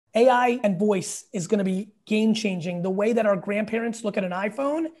AI and voice is going to be game changing. The way that our grandparents look at an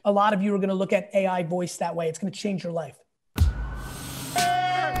iPhone, a lot of you are going to look at AI voice that way. It's going to change your life.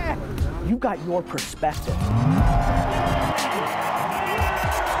 You got your perspective. I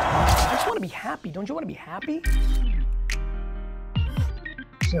just want to be happy. Don't you want to be happy?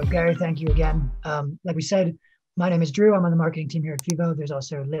 So Gary, thank you again. Like we said, my name is Drew. I'm on the marketing team here at Fivo. There's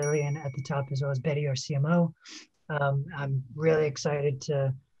also Lillian at the top, as well as Betty, our CMO. I'm really excited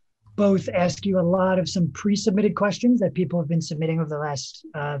to both ask you a lot of some pre-submitted questions that people have been submitting over the last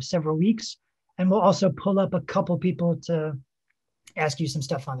several weeks. And we'll also pull up a couple people to ask you some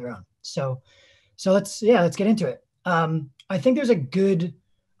stuff on their own. So let's get into it. I think there's a good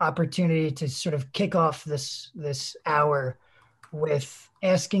opportunity to sort of kick off this hour with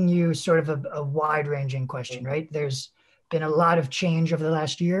asking you sort of a wide-ranging question, right? There's been a lot of change over the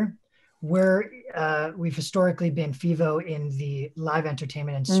last year. We've historically been Fivo in the live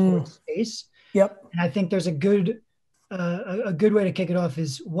entertainment and sports space. Yep. And I think there's a good way to kick it off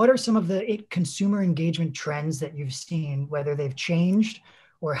is, what are some of the consumer engagement trends that you've seen, whether they've changed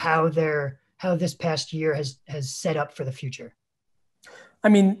or how this past year has set up for the future? I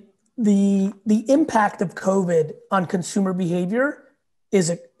mean, the impact of COVID on consumer behavior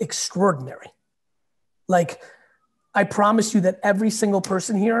is extraordinary. Like, I promise you that every single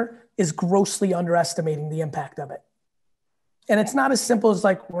person here is grossly underestimating the impact of it. And it's not as simple as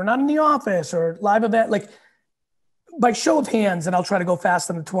like, we're not in the office or live event. Like, by show of hands, and I'll try to go fast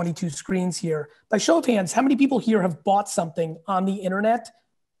on the 22 screens here. By show of hands, how many people here have bought something on the internet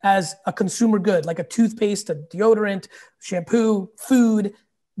as a consumer good, like a toothpaste, a deodorant, shampoo, food,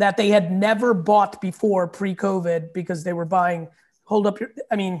 that they had never bought before pre-COVID because they were buying, do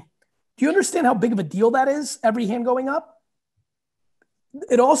you understand how big of a deal that is? Every hand going up?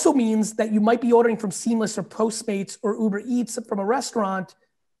 It also means that you might be ordering from Seamless or Postmates or Uber Eats from a restaurant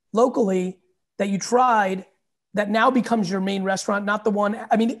locally that you tried that now becomes your main restaurant, not the one.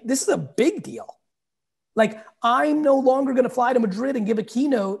 I mean, this is a big deal. Like, I'm no longer going to fly to Madrid and give a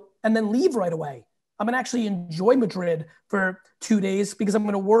keynote and then leave right away. I'm going to actually enjoy Madrid for 2 days because I'm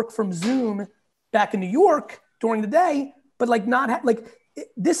going to work from Zoom back in New York during the day, but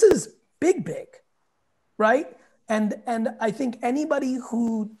this is big, right? And I think anybody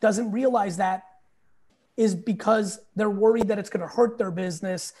who doesn't realize that is because they're worried that it's going to hurt their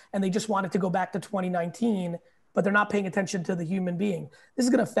business and they just want it to go back to 2019, but they're not paying attention to the human being. This is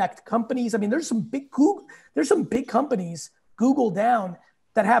going to affect companies. I mean, there's some big companies, Google down,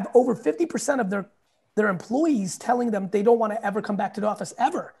 that have over 50% of their employees telling them they don't want to ever come back to the office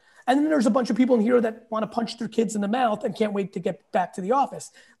ever. And then there's a bunch of people in here that want to punch their kids in the mouth and can't wait to get back to the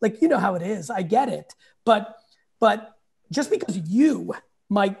office. Like, you know how it is. I get it. But just because you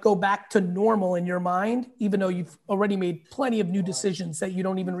might go back to normal in your mind, even though you've already made plenty of new decisions that you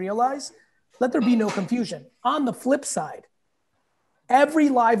don't even realize, let there be no confusion. On the flip side, every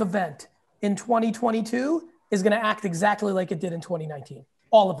live event in 2022 is going to act exactly like it did in 2019.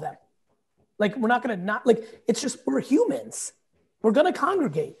 All of them. Like, we're not going to it's just, we're humans. We're going to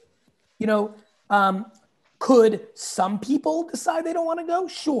congregate. Could some people decide they don't want to go?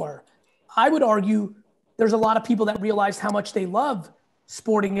 Sure. I would argue there's a lot of people that realized how much they love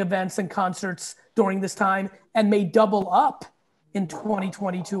sporting events and concerts during this time and may double up in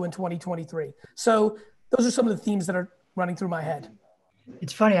 2022 and 2023. So those are some of the themes that are running through my head.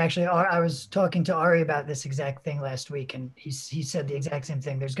 It's funny, actually. I was talking to Ari about this exact thing last week, and he said the exact same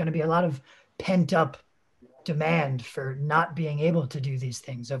thing. There's going to be a lot of pent up demand for not being able to do these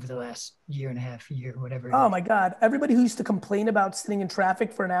things over the last year and a half, whatever. Oh my God. Everybody who used to complain about sitting in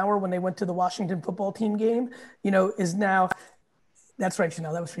traffic for an hour when they went to the Washington football team game, is now, that's right,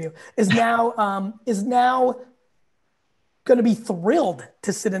 Chanel, that was for you, is now going to be thrilled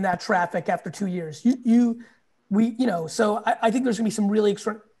to sit in that traffic after 2 years. So I think there's going to be some really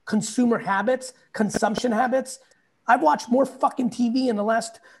extra consumer habits, consumption habits. I've watched more fucking TV in the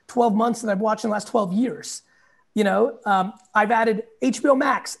last 12 months than I've watched in the last 12 years. I've added HBO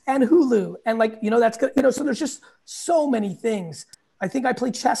Max and Hulu and that's good. So there's just so many things. I think I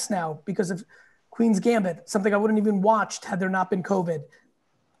play chess now because of Queen's Gambit, something I wouldn't even watched had there not been COVID.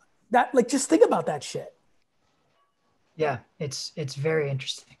 Just think about that shit. Yeah, it's very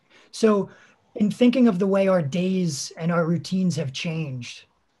interesting. So in thinking of the way our days and our routines have changed,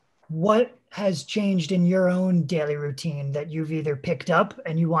 what has changed in your own daily routine that you've either picked up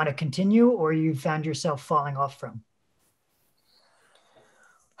and you want to continue or you found yourself falling off from?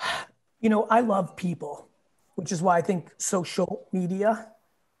 I love people, which is why I think social media,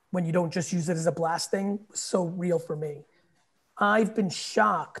 when you don't just use it as a blast thing, was so real for me. I've been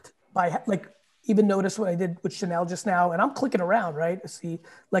shocked by even notice what I did with Chanel just now, and I'm clicking around, right? I see,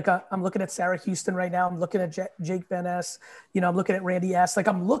 like, I'm looking at Sarah Houston right now. I'm looking at Jake Van Ness. I'm looking at Randy S. Like,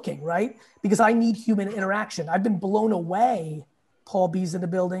 I'm looking, right? Because I need human interaction. I've been blown away. Paul B's in the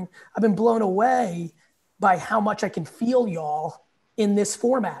building. I've been blown away by how much I can feel y'all in this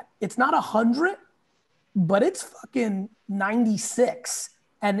format. It's not 100, but it's fucking 96.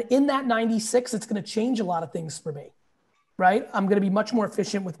 And in that 96, it's going to change a lot of things for me, right? I'm going to be much more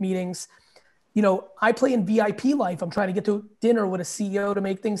efficient with meetings. I play in VIP life. I'm trying to get to dinner with a CEO to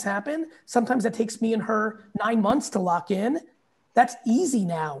make things happen. Sometimes that takes me and her 9 months to lock in. That's easy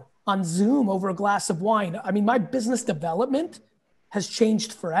now on Zoom over a glass of wine. I mean, my business development has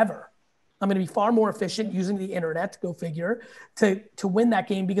changed forever. I'm going to be far more efficient using the internet, go figure, to win that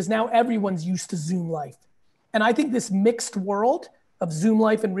game, because now everyone's used to Zoom life. And I think this mixed world of Zoom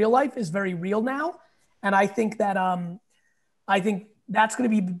life and real life is very real now. And I think that that's going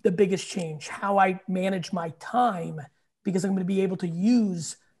to be the biggest change, how I manage my time, because I'm going to be able to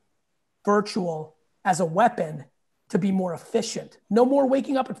use virtual as a weapon to be more efficient. No more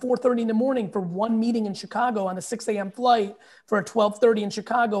waking up at 4:30 in the morning for one meeting in Chicago on a 6 a.m. flight for a 12:30 in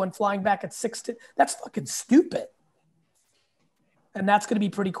Chicago and flying back at 6. That's fucking stupid. And that's going to be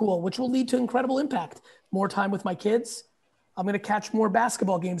pretty cool, which will lead to incredible impact. More time with my kids. I'm going to catch more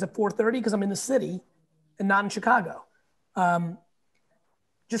basketball games at 4:30 because I'm in the city and not in Chicago.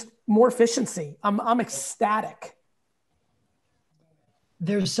 Just more efficiency. I'm ecstatic.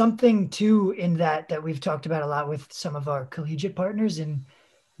 There's something too in that we've talked about a lot with some of our collegiate partners, and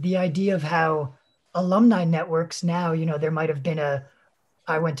the idea of how alumni networks now, there might have been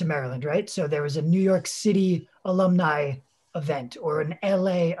I went to Maryland, right? So there was a New York City alumni event or an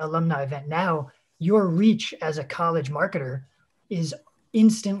LA alumni event. Now your reach as a college marketer is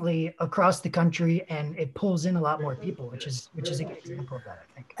instantly across the country, and it pulls in a lot more people, which is a good example of that,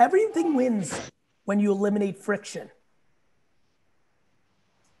 I think. Everything wins when you eliminate friction.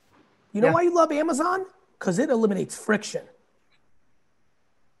 You know why you love Amazon? Because it eliminates friction.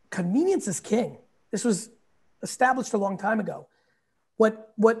 Convenience is king. This was established a long time ago.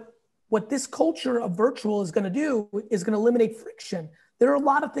 What this culture of virtual is going to do is going to eliminate friction. There are a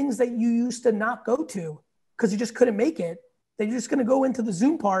lot of things that you used to not go to because you just couldn't make it. That you're just going to go into the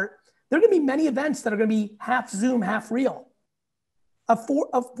Zoom part. There are going to be many events that are going to be half Zoom, half real. A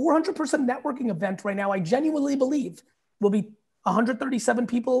 400-person networking event right now, I genuinely believe, will be 137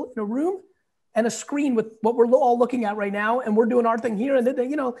 people in a room and a screen with what we're all looking at right now, and we're doing our thing here. And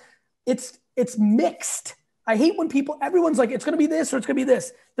then, it's mixed. I hate when everyone's like, it's going to be this or it's going to be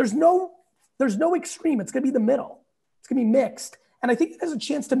this. There's no extreme. It's going to be the middle. It's going to be mixed. And I think it has a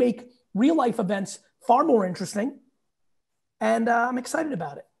chance to make real life events far more interesting. And I'm excited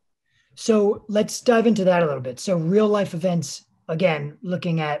about it. So let's dive into that a little bit. So real life events, again,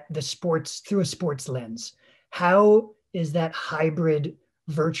 looking at the sports through a sports lens, how is that hybrid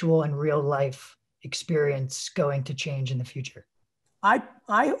virtual and real life experience going to change in the future?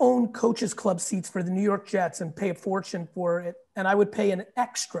 I own coaches club seats for the New York Jets and pay a fortune for it. And I would pay an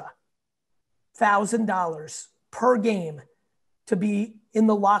extra $1,000 per game to be in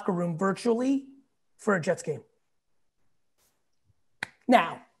the locker room virtually for a Jets game.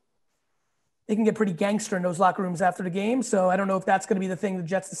 Now, it can get pretty gangster in those locker rooms after the game. So I don't know if that's going to be the thing the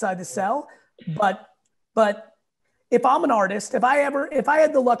Jets decide to sell. But if I'm an artist, if I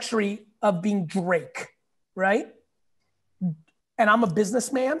had the luxury of being Drake, right? And I'm a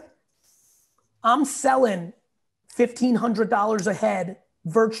businessman, I'm selling $1,500 a head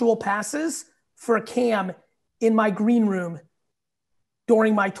virtual passes for a cam in my green room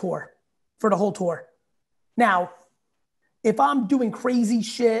during my tour for the whole tour. Now, if I'm doing crazy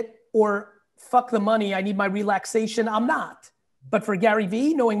shit or fuck the money, I need my relaxation, I'm not. But for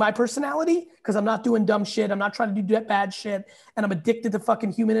Garyvee, knowing my personality, because I'm not doing dumb shit, I'm not trying to do bad shit, and I'm addicted to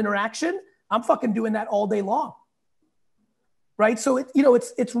fucking human interaction, I'm fucking doing that all day long. Right? So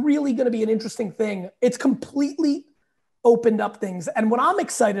it's really going to be an interesting thing. It's completely opened up things. And what I'm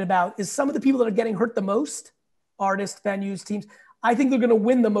excited about is some of the people that are getting hurt the most, artists, venues, teams, I think they're going to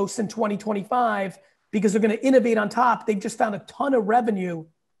win the most in 2025 because they're going to innovate on top. They've just found a ton of revenue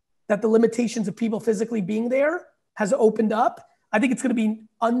that the limitations of people physically being there has opened up. I think it's going to be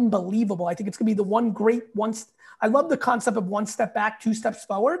unbelievable. I think it's going to be the one great I love the concept of one step back, two steps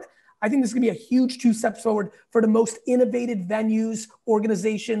forward. I think this is going to be a huge 2 steps forward for the most innovative venues,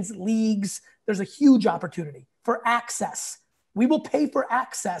 organizations, leagues. There's a huge opportunity for access. We will pay for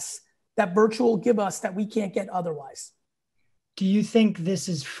access that virtual will give us that we can't get otherwise. Do you think this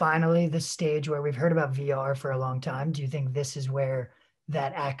is finally the stage where we've heard about VR for a long time? Do you think this is where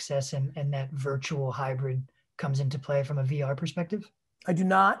that access and that virtual hybrid comes into play from a VR perspective? I do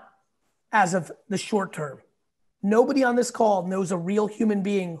not. as of the short term. Nobody on this call knows a real human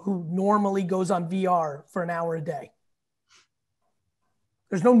being who normally goes on VR for an hour a day.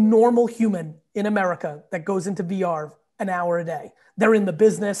 There's no normal human in America that goes into VR an hour a day. They're in the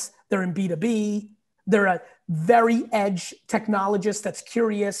business, they're in B2B, they're a very edge technologist that's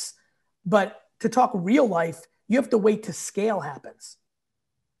curious. But to talk real life, you have to wait till scale happens.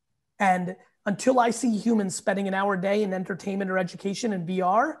 And until I see humans spending an hour a day in entertainment or education in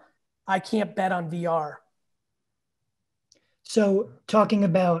VR, I can't bet on VR. So talking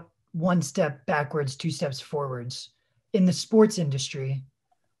about one step backwards, two steps forwards, in the sports industry,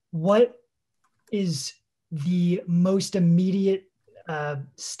 what is the most immediate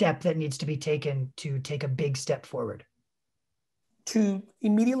step that needs to be taken to take a big step forward? To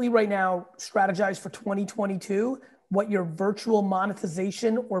immediately right now strategize for 2022 what your virtual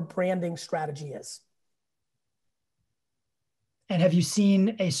monetization or branding strategy is. And have you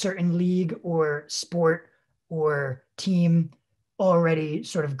seen a certain league or sport or team already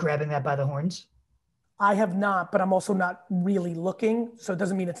sort of grabbing that by the horns? I have not, but I'm also not really looking, so it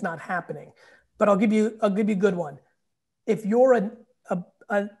doesn't mean it's not happening. But I'll give you a good one. If you're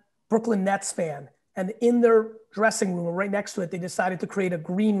a Brooklyn Nets fan and in their dressing room or right next to it, they decided to create a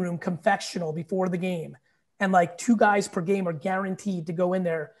green room confessional before the game, and like 2 guys per game are guaranteed to go in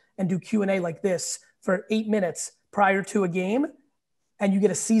there and do Q&A like this for 8 minutes prior to a game, and you get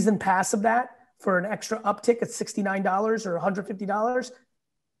a season pass of that for an extra uptick at $69 or $150,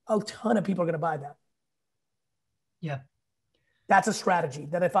 a ton of people are going to buy that. Yeah. That's a strategy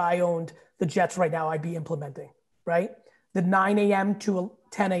that if I owned the Jets right now, I'd be implementing, right? The 9 a.m. to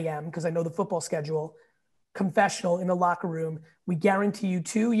 10 a.m., because I know the football schedule, confessional in the locker room. We guarantee you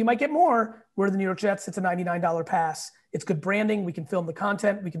 2. You might get more. We're the New York Jets. It's a $99 pass. It's good branding. We can film the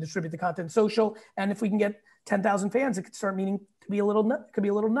content. We can distribute the content social. And if we can get 10,000 fans, it could start meaning to be a little nut. It could be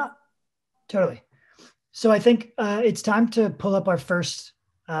a little nut. Totally. So I think it's time to pull up our first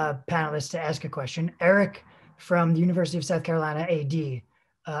panelist to ask a question. Eric from the University of South Carolina, AD.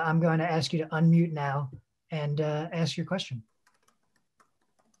 I'm going to ask you to unmute now and ask your question.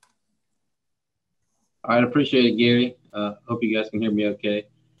 All right, appreciate it, Gary. Hope you guys can hear me okay.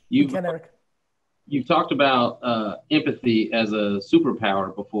 Eric. You've talked about empathy as a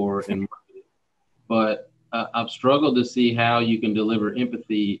superpower before in marketing, but I've struggled to see how you can deliver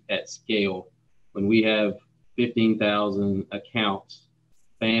empathy at scale when we have 15,000 accounts,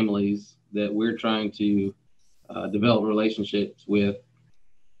 families that we're trying to develop relationships with.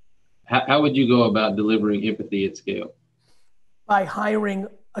 How would you go about delivering empathy at scale? By hiring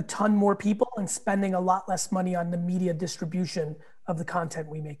a ton more people and spending a lot less money on the media distribution of the content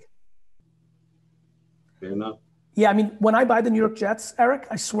we make. Fair enough. Yeah, I mean, when I buy the New York Jets, Eric,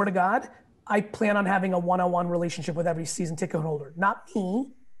 I swear to God, I plan on having a one-on-one relationship with every season ticket holder. Not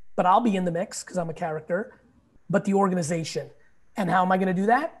me, but I'll be in the mix because I'm a character, but the organization. And how am I going to do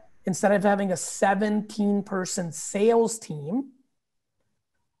that? Instead of having a 17-person sales team,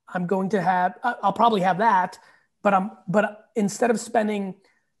 I'm going to have, I'll probably have that, but instead of spending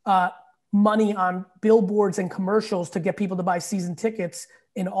money on billboards and commercials to get people to buy season tickets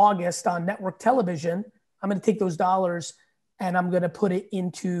in August on network television, I'm going to take those dollars and I'm going to put it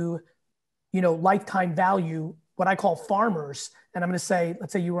into, lifetime value, what I call farmers. And I'm going to say,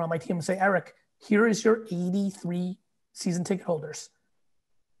 let's say you were on my team and say, Eric, here is your 83 season ticket holders.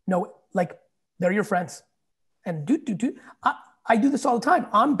 No, like they're your friends. And I do this all the time.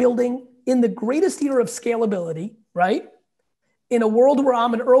 I'm building in the greatest era of scalability, right? In a world where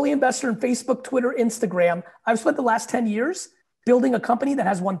I'm an early investor in Facebook, Twitter, Instagram, I've spent the last 10 years building a company that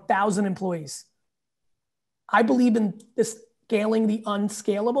has 1,000 employees. I believe in this scaling the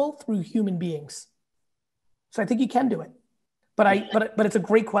unscalable through human beings. So I think you can do it. But it's a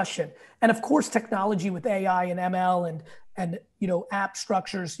great question. And of course, technology with AI and ML and app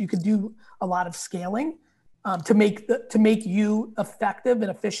structures, you could do a lot of scaling to make you effective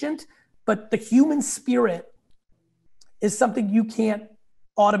and efficient. But the human spirit is something you can't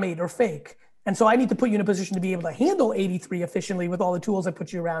automate or fake. And so I need to put you in a position to be able to handle 83 efficiently with all the tools I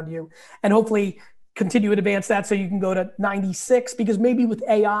put you around you, and hopefully continue to advance that so you can go to 96, because maybe with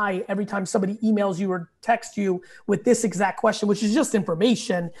AI, every time somebody emails you or texts you with this exact question, which is just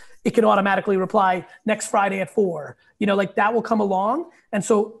information, it can automatically reply next Friday at 4, like that will come along. And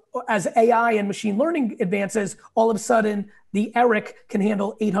so as AI and machine learning advances, all of a sudden the Eric can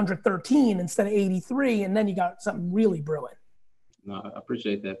handle 813 instead of 83. And then you got something really brewing. No, I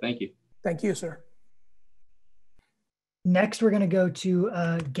appreciate that. Thank you. Thank you, sir. Next, we're going to go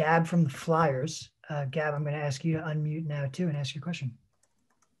to Gab from the Flyers. Gab, I'm going to ask you to unmute now too and ask your question.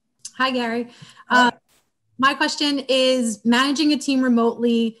 Hi, Gary. My question is, managing a team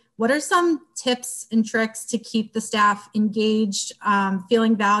remotely what are some tips and tricks to keep the staff engaged,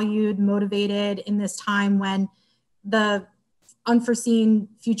 feeling valued, motivated in this time when the unforeseen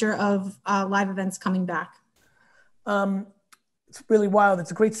future of live events coming back? It's really wild. It's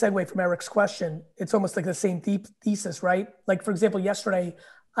a great segue from Eric's question. It's almost like the same thesis, right? Like, for example, yesterday,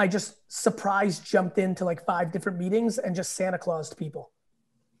 I just surprise jumped into like 5 different meetings and just Santa Claused people.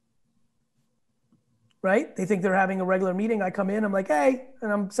 Right? They think they're having a regular meeting. I come in, I'm like, hey,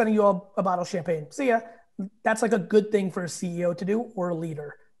 and I'm sending you all a bottle of champagne. See ya. That's like a good thing for a CEO to do or a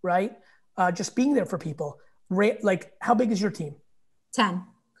leader, right? Just being there for people. Like, how big is your team? 10.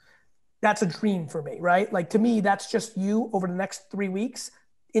 That's a dream for me, right? Like, to me, that's just you over the next 3 weeks,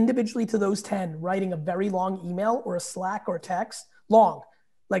 individually to those 10, writing a very long email or a Slack or a text, long.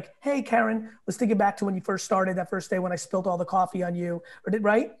 Like, hey, Karen, was thinking back to when you first started that first day when I spilled all the coffee on you,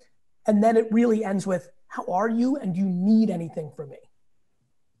 right? And then it really ends with, how are you? And do you need anything from me?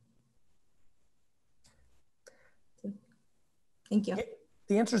 Thank you.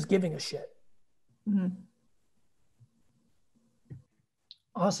 The answer is giving a shit. Mm-hmm.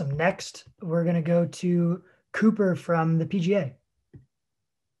 Awesome. Next, we're going to go to Cooper from the PGA.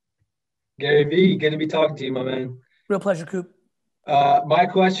 Garyvee, good to be talking to you, my man. Real pleasure, Coop. My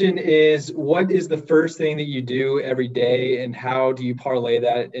question is, what is the first thing that you do every day and how do you parlay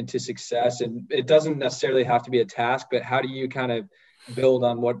that into success? And it doesn't necessarily have to be a task, but how do you kind of build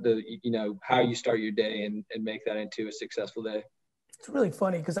on how you start your day and make that into a successful day? It's really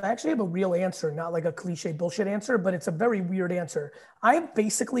funny because I actually have a real answer, not like a cliche bullshit answer, but it's a very weird answer. I have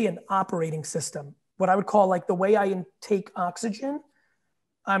basically an operating system, what I would call like the way I intake oxygen.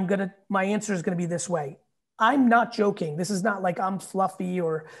 My answer is going to be this way. I'm not joking. This is not like I'm fluffy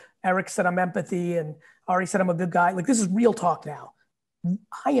or Eric said I'm empathy and Ari said I'm a good guy. Like, this is real talk now.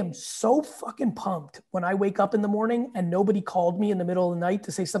 I am so fucking pumped when I wake up in the morning and nobody called me in the middle of the night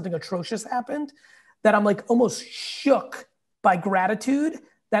to say something atrocious happened, that I'm like almost shook by gratitude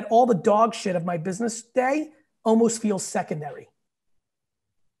that all the dog shit of my business day almost feels secondary.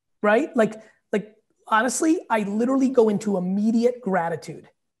 Right? Like honestly, I literally go into immediate gratitude.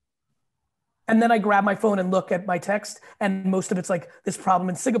 And then I grab my phone and look at my text, and most of it's like this problem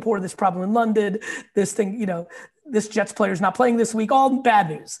in Singapore, this problem in London, this thing, this Jets player is not playing this week, all bad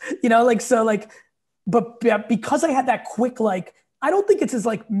news, but because I had that quick, I don't think it's as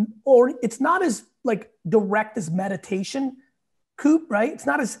or it's not as direct as meditation, Coop, right? It's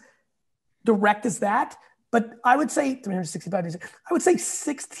not as direct as that, but I would say 365 days, I would say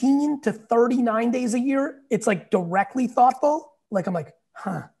 16 to 39 days a year, it's directly thoughtful. I'm like,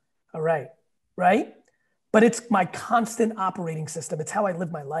 all right. Right? But it's my constant operating system. It's how I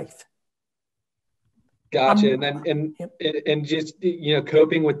live my life. Gotcha. And just,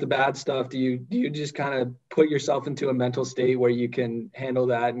 coping with the bad stuff, do you just kind of put yourself into a mental state where you can handle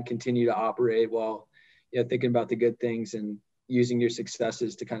that and continue to operate while, thinking about the good things and using your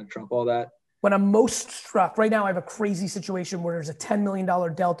successes to kind of trump all that? When I'm most struck, right now I have a crazy situation where there's a $10 million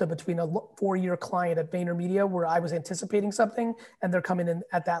delta between a 4-year client at VaynerMedia where I was anticipating something and they're coming in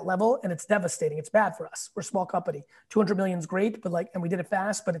at that level, and it's devastating. It's bad for us. We're a small company. 200 million is great, but and we did it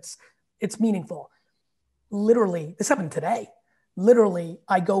fast, but it's meaningful. Literally, this happened today. Literally,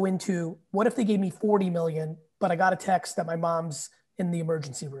 I go into, what if they gave me 40 million, but I got a text that my mom's in the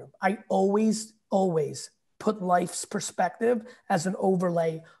emergency room? I always put life's perspective as an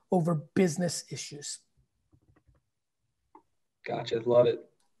overlay over business issues. Gotcha. Love it.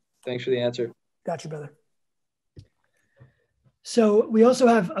 Thanks for the answer. Got you, brother. So we also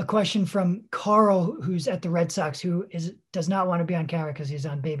have a question from Carl, who's at the Red Sox, who does not want to be on camera because he's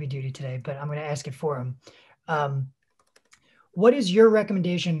on baby duty today, but I'm going to ask it for him. What is your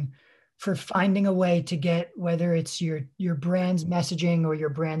recommendation for finding a way to get, whether it's your brand's messaging or your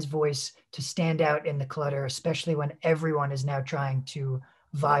brand's voice, to stand out in the clutter, especially when everyone is now trying to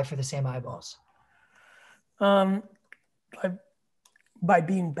vie for the same eyeballs? By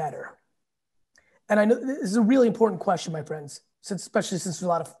being better. And I know this is a really important question, my friends, especially since there's a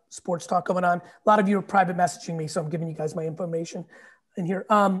lot of sports talk going on. A lot of you are private messaging me, so I'm giving you guys my information in here.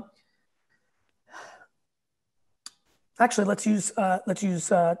 Actually, let's use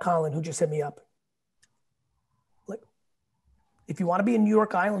Colin, who just hit me up. If you want to be a New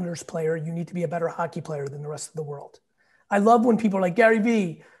York Islanders player, you need to be a better hockey player than the rest of the world. I love when people are like,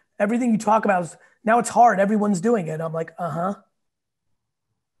 Garyvee, everything you talk about is, now it's hard. Everyone's doing it. I'm like,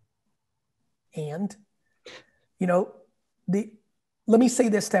 And, let me say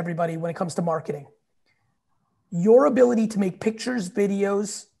this to everybody when it comes to marketing. Your ability to make pictures,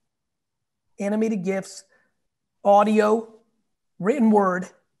 videos, animated GIFs, audio, written word,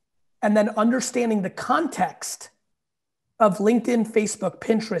 and then understanding the context of LinkedIn, Facebook,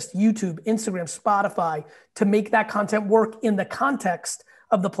 Pinterest, YouTube, Instagram, Spotify to make that content work in the context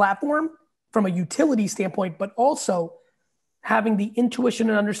of the platform from a utility standpoint, but also having the intuition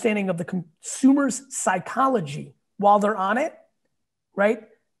and understanding of the consumer's psychology while they're on it, right?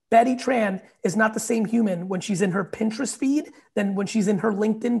 Betty Tran is not the same human when she's in her Pinterest feed than when she's in her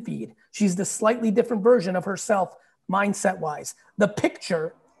LinkedIn feed. She's the slightly different version of herself mindset wise. The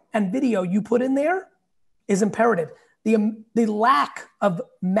picture and video you put in there is imperative. The lack of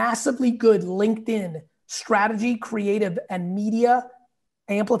massively good LinkedIn strategy, creative, and media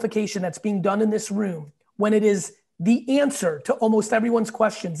amplification that's being done in this room, when it is the answer to almost everyone's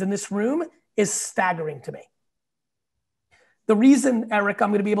questions in this room, is staggering to me. The reason, Eric, I'm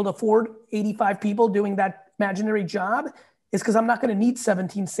going to be able to afford 85 people doing that imaginary job is because I'm not going to need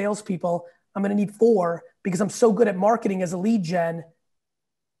 17 salespeople. I'm going to need 4 because I'm so good at marketing as a lead gen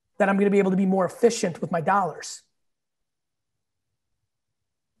that I'm going to be able to be more efficient with my dollars.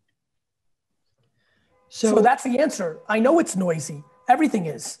 So that's the answer. I know it's noisy. Everything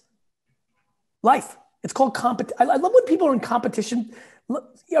is. Life. It's called competition. I love when people are in competition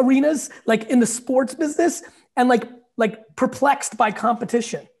arenas, like in the sports business, and like perplexed by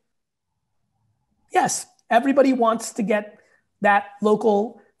competition. Yes, everybody wants to get that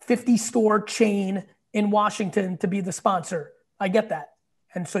local 50-store chain in Washington to be the sponsor. I get that.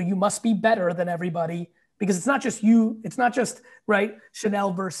 And so you must be better than everybody, because it's not just you. It's not just, right,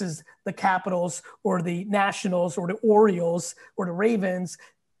 Chanel versus the Capitals or the Nationals or the Orioles or the Ravens.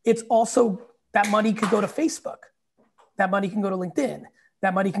 It's also that money could go to Facebook. That money can go to LinkedIn.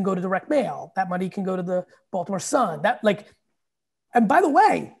 That money can go to direct mail. That money can go to the Baltimore Sun. And by the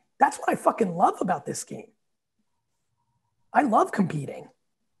way, that's what I fucking love about this game. I love competing.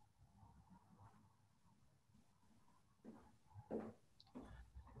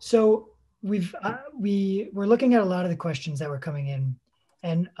 So we're looking at a lot of the questions that were coming in,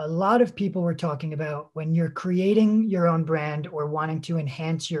 and a lot of people were talking about when you're creating your own brand or wanting to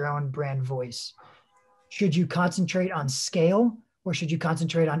enhance your own brand voice, should you concentrate on scale or should you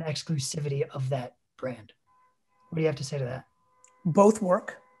concentrate on exclusivity of that brand? What do you have to say to that? Both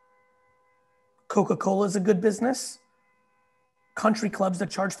work. Coca-Cola is a good business. Country clubs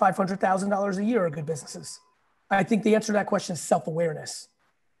that charge $500,000 a year are good businesses. I think the answer to that question is self-awareness.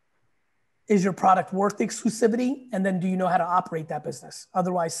 Is your product worth the exclusivity? And then do you know how to operate that business?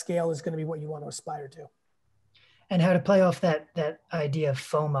 Otherwise, scale is going to be what you want to aspire to. And how to play off that idea of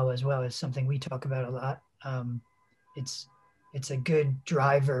FOMO as well is something we talk about a lot. It's a good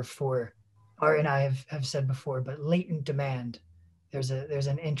driver for, Art and I have said before, but latent demand. There's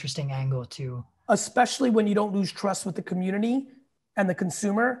an interesting angle to. Especially when you don't lose trust with the community and the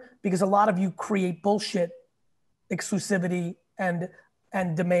consumer, because a lot of you create bullshit exclusivity and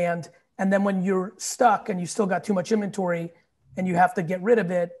demand. And then when you're stuck and you still got too much inventory and you have to get rid of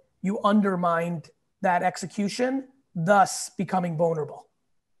it, you undermined that execution, thus becoming vulnerable.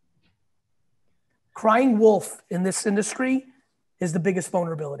 Crying wolf in this industry is the biggest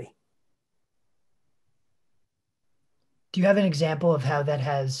vulnerability. Do you have an example of how that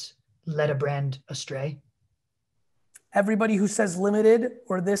has led a brand astray? Everybody who says limited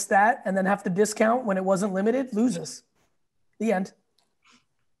or this, that, and then have to discount when it wasn't limited loses. The end.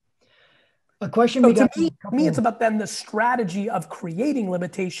 A question So to me, it's about then the strategy of creating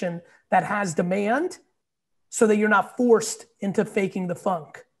limitation that has demand so that you're not forced into faking the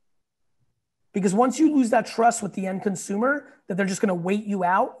funk. Because once you lose that trust with the end consumer, that they're just going to wait you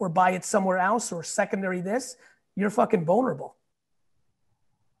out or buy it somewhere else or secondary this, you're fucking vulnerable.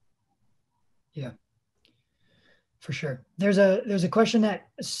 Yeah, for sure. There's a question that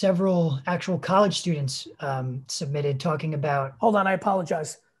several actual college students submitted talking about. Hold on, I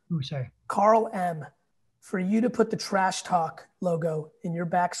apologize. Oh, sorry. Carl M., for you to put the Trash Talk logo in your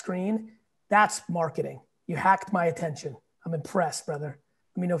back screen, that's marketing. You hacked my attention. I'm impressed, brother.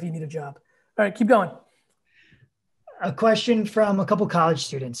 Let me know if you need a job. All right, keep going. A question from a couple college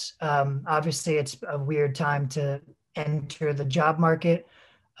students. Obviously, it's a weird time to enter the job market.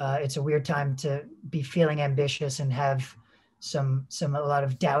 It's a weird time to be feeling ambitious and have a lot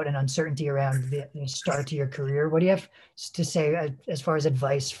of doubt and uncertainty around the start to your career. What do you have to say as far as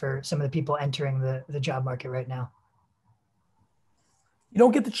advice for some of the people entering the job market right now? You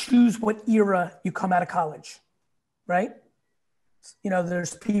don't get to choose what era you come out of college, right? You know,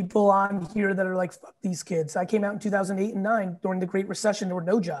 there's people on here that are like, fuck these kids. I came out in 2008 and 9 during the Great Recession. There were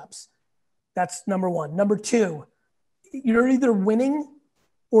no jobs. That's number one. Number two, you're either winning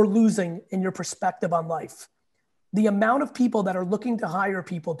or losing in your perspective on life. The amount of people that are looking to hire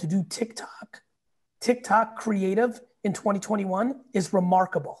people to do TikTok creative in 2021 is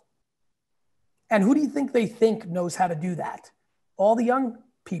remarkable. And who do you think knows how to do that? All the young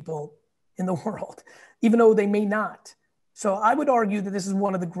people in the world, even though they may not. So I would argue that this is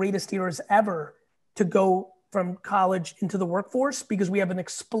one of the greatest eras ever to go from college into the workforce, because we have an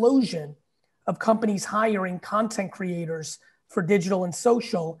explosion of companies hiring content creators for digital and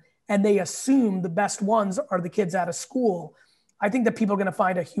social, and they assume the best ones are the kids out of school. I think that people are going to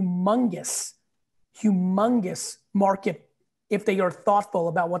find a humongous market if they are thoughtful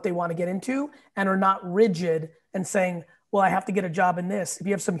about what they want to get into and are not rigid and saying, well, I have to get a job in this. If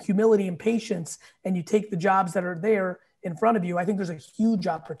you have some humility and patience and you take the jobs that are there in front of you, I think there's a huge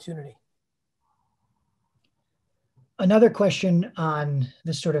opportunity. Another question on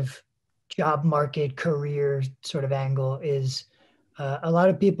this sort of job market, career sort of angle is a lot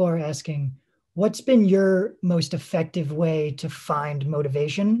of people are asking, what's been your most effective way to find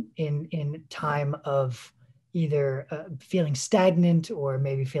motivation in time of either feeling stagnant or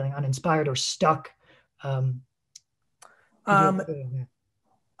maybe feeling uninspired or stuck?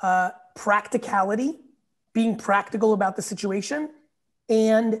 Practicality, being practical about the situation,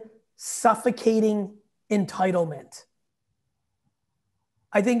 and suffocating entitlement.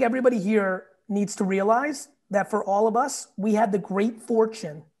 I think everybody here needs to realize that for all of us, we had the great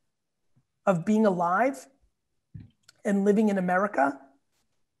fortune of being alive and living in America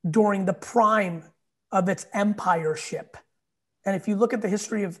during the prime of its empireship. And if you look at the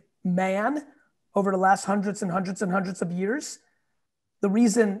history of man over the last hundreds and hundreds and hundreds of years, the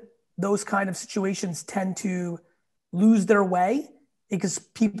reason those kind of situations tend to lose their way is because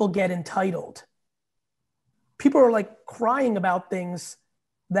people get entitled. People are like crying about things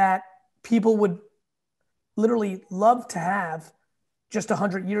that people would literally love to have just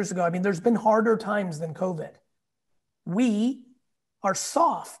 100 years ago. I mean, there's been harder times than COVID. We are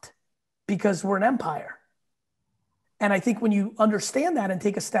soft because we're an empire. And I think when you understand that and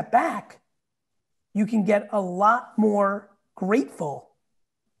take a step back, you can get a lot more grateful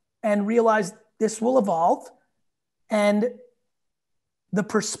and realize this will evolve. And the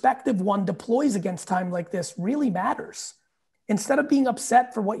perspective one deploys against time like this really matters. Instead of being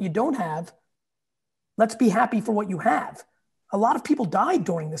upset for what you don't have, let's be happy for what you have. A lot of people died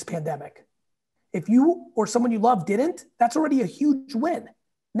during this pandemic. If you or someone you love didn't, that's already a huge win.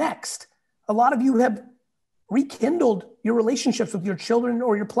 Next, a lot of you have rekindled your relationships with your children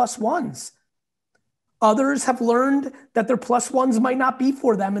or your plus ones. Others have learned that their plus ones might not be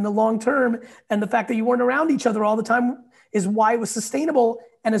for them in the long term. And the fact that you weren't around each other all the time is why it was sustainable.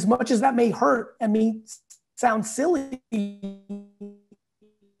 And as much as that may hurt and may sound silly,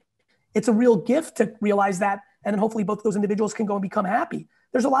 it's a real gift to realize that. And then hopefully both of those individuals can go and become happy.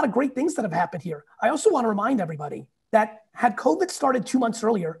 There's a lot of great things that have happened here. I also want to remind everybody that had COVID started 2 months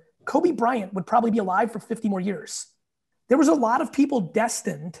earlier, Kobe Bryant would probably be alive for 50 more years. There was a lot of people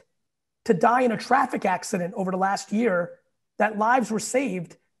destined to die in a traffic accident over the last year that lives were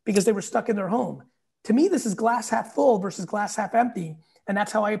saved because they were stuck in their home. To me, this is glass half full versus glass half empty. And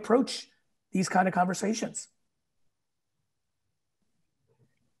that's how I approach these kind of conversations.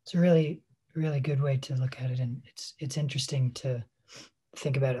 It's a really, really good way to look at it. And it's interesting to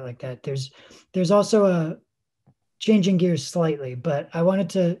think about it like that. There's also a changing gears slightly, but I wanted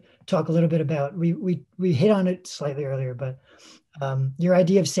to talk a little bit about, we hit on it slightly earlier, but your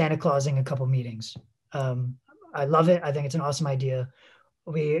idea of Santa Clausing a couple meetings. I love it. I think it's an awesome idea.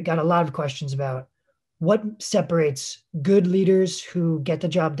 We got a lot of questions about what separates good leaders who get the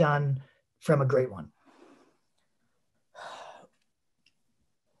job done from a great one.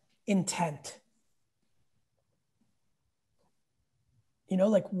 Intent. You know,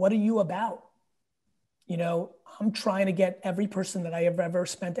 like, what are you about? You know, I'm trying to get every person that I have ever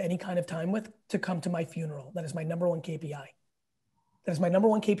spent any kind of time with to come to my funeral. That is my number one KPI. That is my number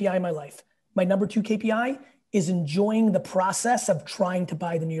one KPI in my life. My number two KPI is enjoying the process of trying to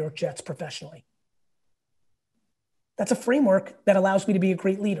buy the New York Jets professionally. That's a framework that allows me to be a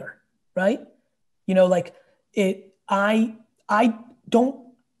great leader, right? You know, like I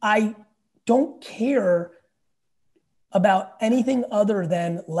don't care about anything other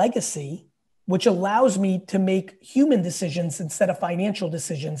than legacy, which allows me to make human decisions instead of financial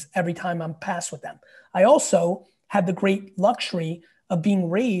decisions every time I'm passed with them. I also had the great luxury of being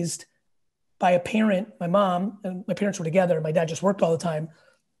raised by a parent, my mom, and my parents were together, my dad just worked all the time,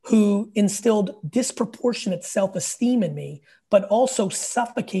 who instilled disproportionate self-esteem in me, but also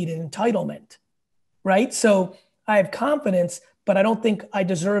suffocated entitlement, right? So I have confidence, but I don't think I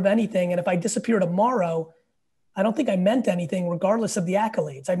deserve anything. And if I disappear tomorrow, I don't think I meant anything regardless of the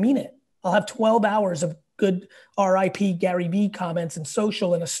accolades. I mean it. I'll have 12 hours of good RIP Garyvee comments and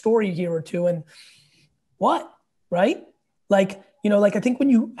social and a story here or two. And what, right? Like, you know, like I think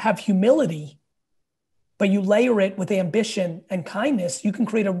when you have humility but you layer it with ambition and kindness, you can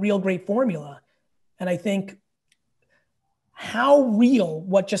create a real great formula. And I think how real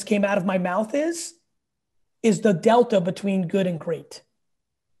what just came out of my mouth is the delta between good and great.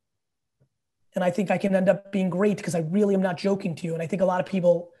 And I think I can end up being great because I really am not joking to you. And I think a lot of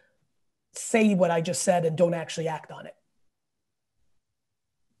people say what I just said and don't actually act on it.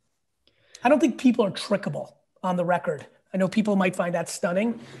 I don't think people are trickable on the record. I know people might find that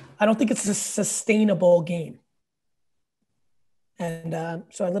stunning. I don't think it's a sustainable game. And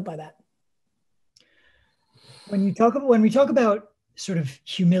so I live by that. When we talk about sort of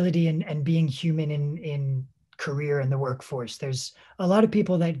humility and being human in career and the workforce, there's a lot of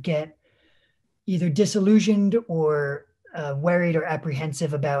people that get either disillusioned or worried or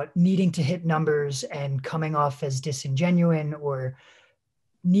apprehensive about needing to hit numbers and coming off as disingenuous or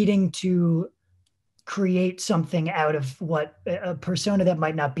needing to create something out of what a persona that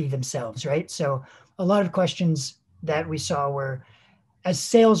might not be themselves, right? So a lot of questions that we saw were, as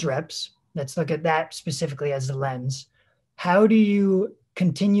sales reps, let's look at that specifically as the lens. How do you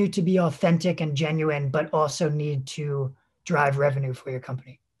continue to be authentic and genuine, but also need to drive revenue for your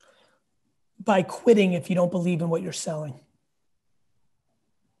company? By quitting if you don't believe in what you're selling.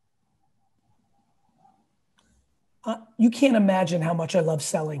 You can't imagine how much I love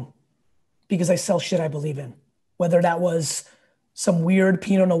selling because I sell shit I believe in. Whether that was some weird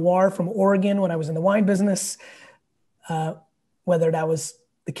Pinot Noir from Oregon when I was in the wine business, whether that was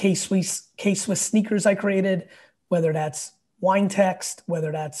the K-Swiss sneakers I created, whether that's wine text,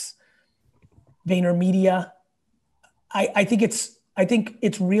 whether that's VaynerMedia. I think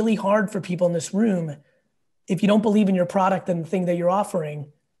it's really hard for people in this room. If you don't believe in your product and the thing that you're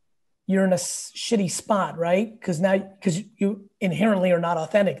offering, you're in a shitty spot, right? Because you inherently are not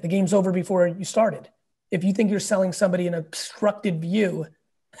authentic. The game's over before you started. If you think you're selling somebody an obstructed view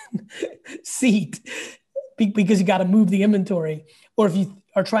seat because you got to move the inventory, or if you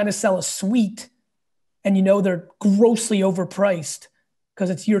are trying to sell a suite and you know they're grossly overpriced because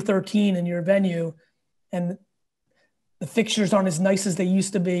it's year 13 in your venue and the fixtures aren't as nice as they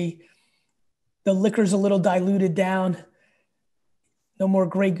used to be, the liquor's a little diluted down, no more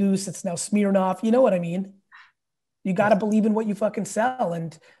Grey Goose, it's now Smirnoff. You know what I mean? You got to believe in what you fucking sell.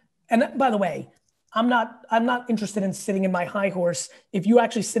 And by the way, I'm not interested in sitting in my high horse. If you're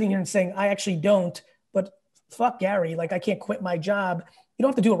actually sitting here and saying, I actually don't, but fuck Gary, like I can't quit my job. You don't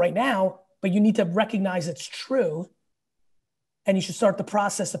have to do it right now, but you need to recognize it's true. And you should start the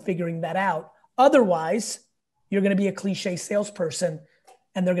process of figuring that out. Otherwise, you're going to be a cliche salesperson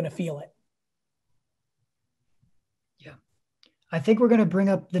and they're going to feel it. I think we're going to bring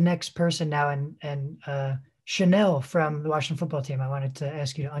up the next person now, and Chanel from the Washington football team. I wanted to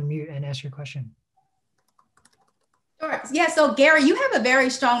ask you to unmute and ask your question. Sure. Yeah. So Gary, you have a very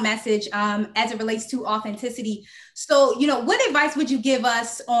strong message as it relates to authenticity. So, what advice would you give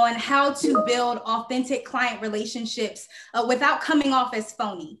us on how to build authentic client relationships without coming off as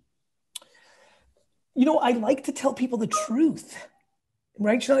phony? I like to tell people the truth,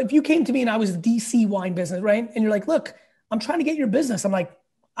 right? Chanel, if you came to me and I was the DC wine business, right? And you're like, look, I'm trying to get your business. I'm like,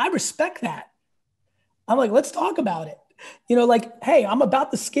 I respect that. I'm like, let's talk about it. Hey, I'm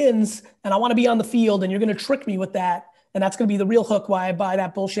about the skins and I want to be on the field and you're going to trick me with that. And that's going to be the real hook why I buy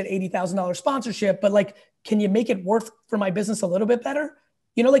that bullshit $80,000 sponsorship. But can you make it worth for my business a little bit better?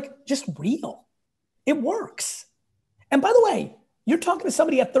 Just real. It works. And by the way, you're talking to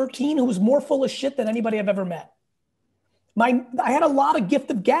somebody at 13 who was more full of shit than anybody I've ever met. I had a lot of gift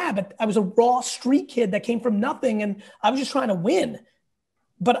of gab. I was a raw street kid that came from nothing and I was just trying to win.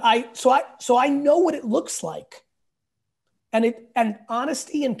 But so I know what it looks like. And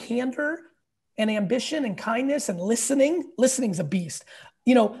honesty and candor and ambition and kindness and listening's a beast.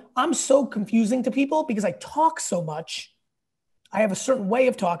 I'm so confusing to people because I talk so much. I have a certain way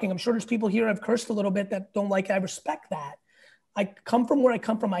of talking. I'm sure there's people here I've cursed a little bit that don't like it. I respect that. I come from where I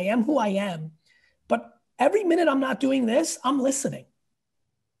come from. I am who I am. But every minute I'm not doing this, I'm listening.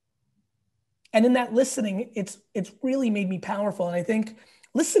 And in that listening, it's really made me powerful. And I think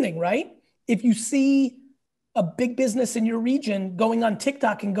listening, right? If you see a big business in your region going on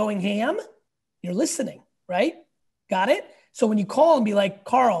TikTok and going ham, you're listening, right? Got it? So when you call and be like,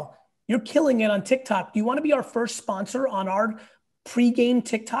 Carl, you're killing it on TikTok. Do you want to be our first sponsor on our pre-game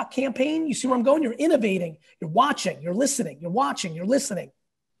TikTok campaign? You see where I'm going? You're innovating. You're watching. You're listening. You're watching. You're listening.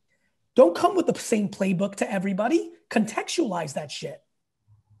 Don't come with the same playbook to everybody. Contextualize that shit.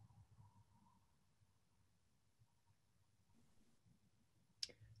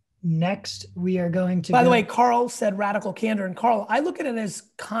 Next, we are going to. By the way, Carl said radical candor. And Carl, I look at it as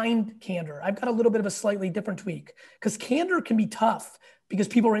kind candor. I've got a little bit of a slightly different tweak because candor can be tough because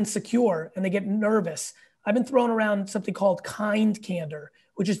people are insecure and they get nervous. I've been throwing around something called kind candor,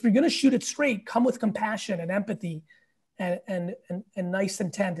 which is if you're going to shoot it straight, come with compassion and empathy and nice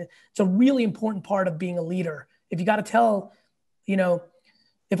intent. It's a really important part of being a leader. If you got to tell,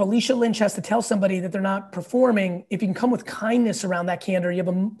 if Alicia Lynch has to tell somebody that they're not performing, if you can come with kindness around that candor, you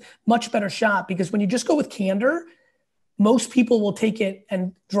have a much better shot, because when you just go with candor, most people will take it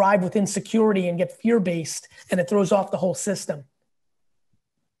and drive with insecurity and get fear-based, and it throws off the whole system.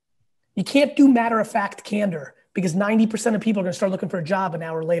 You can't do matter-of-fact candor, because 90% of people are going to start looking for a job an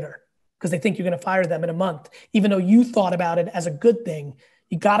hour later because they think you're going to fire them in a month. Even though you thought about it as a good thing,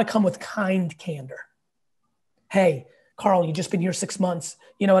 you got to come with kind candor. Hey, Carl, you've just been here 6 months.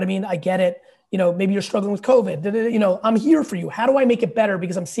 You know what I mean? I get it. Maybe you're struggling with COVID. I'm here for you. How do I make it better?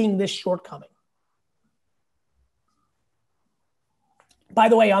 Because I'm seeing this shortcoming. By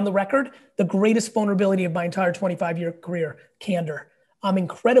the way, on the record, the greatest vulnerability of my entire 25-year career, candor. I'm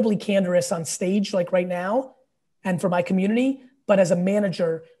incredibly candorous on stage, like right now, and for my community. But as a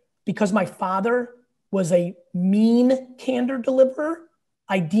manager, because my father was a mean candor deliverer,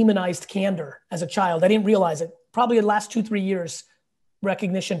 I demonized candor as a child. I didn't realize it. Probably the last 2-3 years,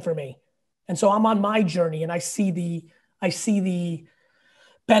 recognition for me. And so I'm on my journey, and I see the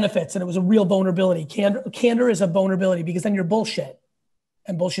benefits, and it was a real vulnerability. Candor is a vulnerability, because then you're bullshit,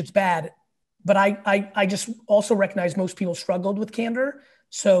 and bullshit's bad. But I just also recognize most people struggled with candor.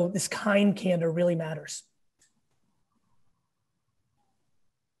 So this kind candor really matters.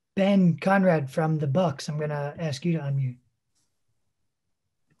 Ben Conrad from the Bucks, I'm going to ask you to unmute.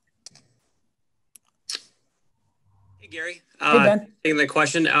 Hey, Gary. Hey, Ben. Taking the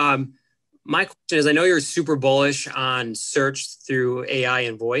question. My question is, I know you're super bullish on search through AI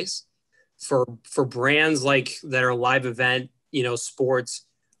and voice for brands like that are live event, sports.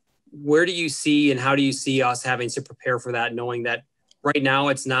 Where do you see and how do you see us having to prepare for that, knowing that right now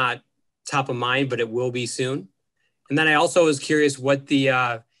it's not top of mind, but it will be soon? And then I also was curious what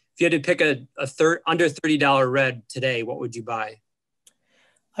if you had to pick a under $30 red today, what would you buy?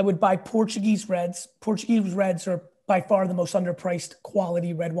 I would buy Portuguese Reds. Portuguese Reds are by far the most underpriced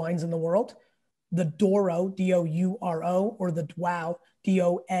quality red wines in the world. The Douro, D-O-U-R-O, or the Doao,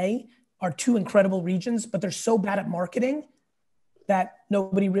 D-O-A, are two incredible regions, but they're so bad at marketing that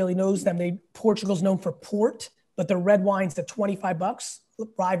nobody really knows them. Portugal's known for port, but their red wines at $25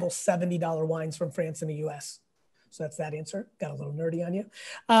 rival $70 wines from France and the US. So that's that answer. Got a little nerdy on you.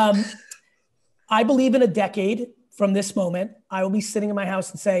 I believe in a decade from this moment, I will be sitting in my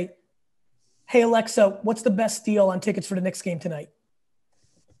house and say, hey, Alexa, what's the best deal on tickets for the Knicks game tonight?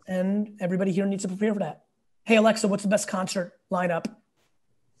 And everybody here needs to prepare for that. Hey, Alexa, what's the best concert lineup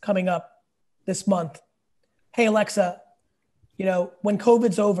coming up this month? Hey, Alexa, when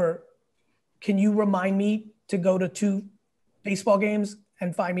COVID's over, can you remind me to go to 2 baseball games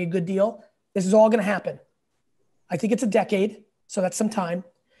and find me a good deal? This is all going to happen. I think it's a decade, so that's some time.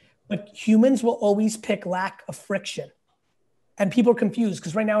 But humans will always pick lack of friction. And people are confused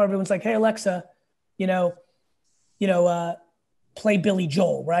because right now everyone's like, hey, Alexa, play Billy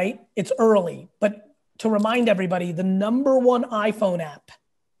Joel, right? It's early. But to remind everybody, the number one iPhone app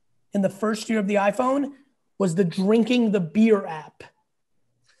in the first year of the iPhone was the drinking the beer app,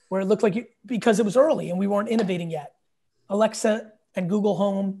 where it looked like because it was early and we weren't innovating yet. Alexa and Google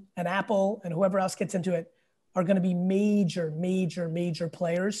Home and Apple and whoever else gets into it are going to be major, major, major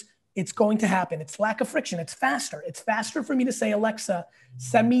players. It's going to happen. It's lack of friction. It's faster. It's faster for me to say, Alexa,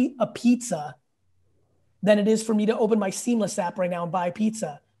 send me a pizza than it is for me to open my Seamless app right now and buy a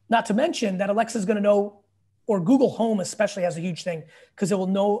pizza. Not to mention that Alexa's going to know, or Google Home especially has a huge thing because it will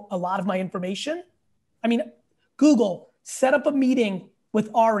know a lot of my information. I mean, Google, set up a meeting with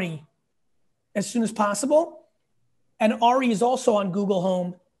Ari as soon as possible. And Ari is also on Google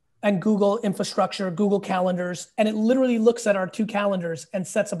Home and Google infrastructure, Google calendars, and it literally looks at our 2 calendars and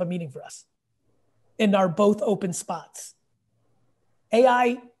sets up a meeting for us in our both open spots.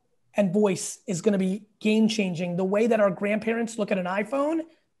 AI and voice is going to be game changing. The way that our grandparents look at an iPhone,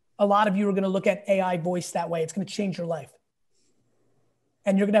 a lot of you are going to look at AI voice that way. It's going to change your life.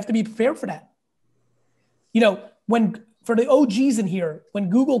 And you're going to have to be prepared for that. For the OGs in here, when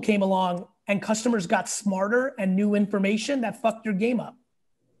Google came along and customers got smarter and new information, that fucked your game up.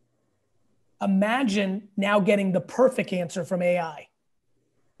 Imagine now getting the perfect answer from AI.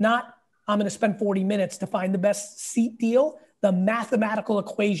 Not, I'm going to spend 40 minutes to find the best seat deal, the mathematical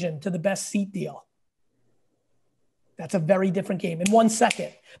equation to the best seat deal. That's a very different game in 1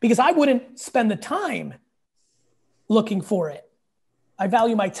 second, because I wouldn't spend the time looking for it. I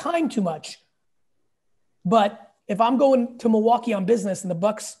value my time too much. But if I'm going to Milwaukee on business and the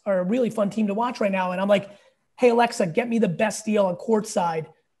Bucks are a really fun team to watch right now, and I'm like, hey, Alexa, get me the best deal on courtside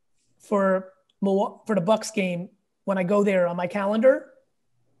for for the Bucks game, when I go there on my calendar,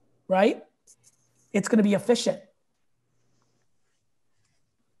 right, it's going to be efficient.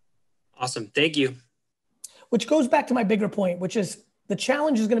 Awesome. Thank you. Which goes back to my bigger point, which is the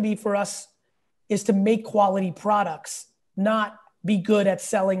challenge is going to be for us is to make quality products, not be good at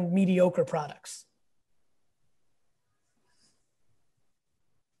selling mediocre products.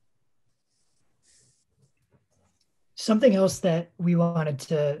 Something else that we wanted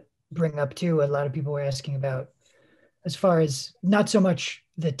to bring up too, a lot of people were asking about, as far as not so much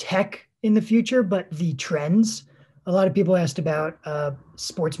the tech in the future, but the trends. A lot of people asked about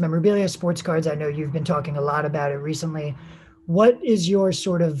sports memorabilia, sports cards. I know you've been talking a lot about it recently. What is your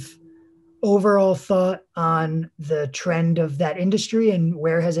sort of overall thought on the trend of that industry, and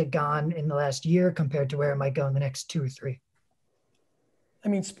where has it gone in the last year compared to where it might go in the next 2 or 3? I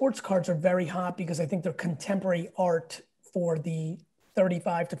mean, sports cards are very hot because I think they're contemporary art for the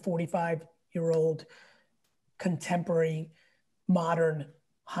 35 to 45-year-old contemporary, modern,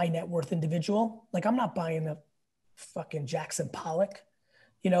 high net worth individual. Like, I'm not buying a fucking Jackson Pollock,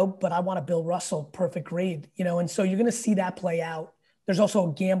 but I want a Bill Russell perfect grade, and so you're going to see that play out. There's also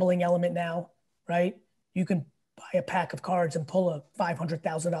a gambling element now, right? You can buy a pack of cards and pull a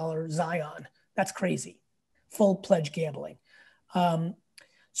 $500,000 Zion. That's crazy. Full pledge gambling.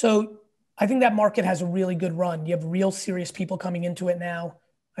 So I think that market has a really good run. You have real serious people coming into it now.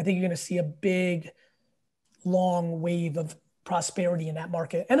 I think you're going to see a big, long wave of prosperity in that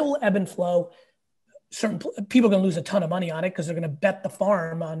market, and it will ebb and flow. Certain people are going to lose a ton of money on it because they're going to bet the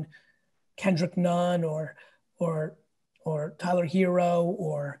farm on Kendrick Nunn or Tyler Hero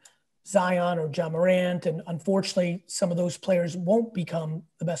or Zion or John Morant. And unfortunately, some of those players won't become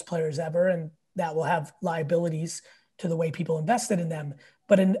the best players ever. And that will have liabilities to the way people invested in them.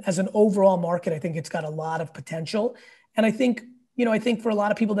 But as an overall market, I think it's got a lot of potential. And I think for a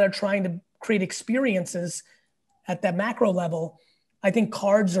lot of people that are trying to create experiences at that macro level, I think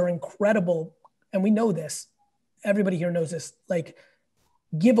cards are incredible. And we know this. Everybody here knows this. Like,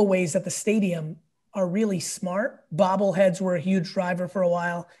 giveaways at the stadium are really smart. Bobbleheads were a huge driver for a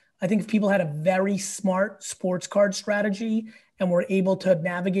while. I think if people had a very smart sports card strategy and were able to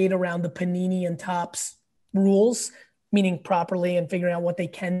navigate around the Panini and Topps rules, meaning properly and figuring out what they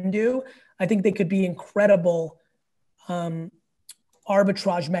can do, I think they could be incredible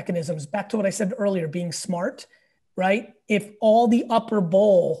arbitrage mechanisms. Back to what I said earlier, being smart, right? If all the upper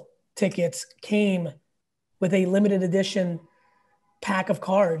bowl tickets came with a limited edition pack of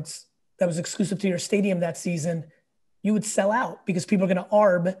cards that was exclusive to your stadium that season, you would sell out because people are going to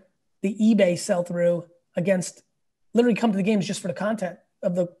arb the eBay sell through against literally come to the games just for the content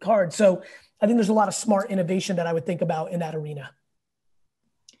of the card. So I think there's a lot of smart innovation that I would think about in that arena.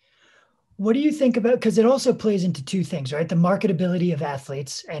 What do you think about, because it also plays into two things, right? The marketability of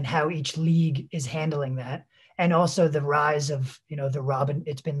athletes and how each league is handling that. And also the rise of,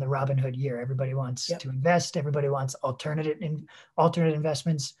 it's been the Robin Hood year. Everybody wants to invest. Everybody wants alternate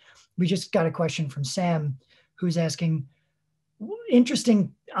investments. We just got a question from Sam, who's asking,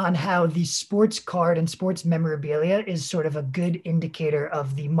 interesting on how the sports card and sports memorabilia is sort of a good indicator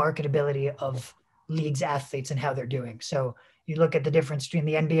of the marketability of leagues' athletes and how they're doing. So you look at the difference between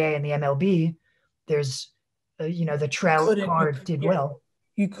the NBA and the MLB, there's, the Trout card did well.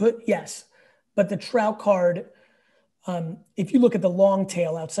 You could, yes. But the Trout card, if you look at the long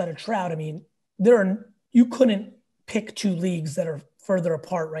tail outside of Trout, I mean, you couldn't pick two leagues that are further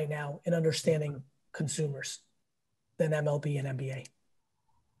apart right now in understanding consumers than MLB and NBA.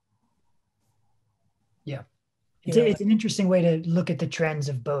 Yeah. It's an interesting way to look at the trends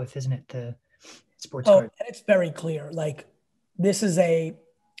of both, isn't it? The sports card. And it's very clear. Like, this is a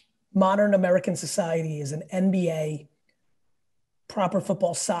modern American society is an NBA, proper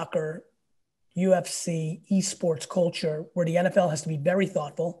football, soccer, UFC, esports culture where the NFL has to be very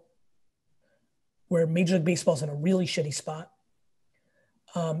thoughtful, where Major League Baseball is in a really shitty spot.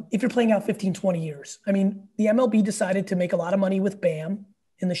 If you're playing out 15, 20 years, I mean, the MLB decided to make a lot of money with BAM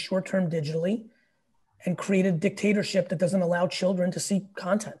in the short term digitally and create a dictatorship that doesn't allow children to see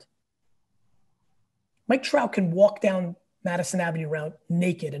content. Mike Trout can walk down Madison Avenue route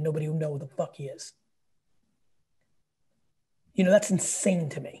naked and nobody will know who the fuck he is. That's insane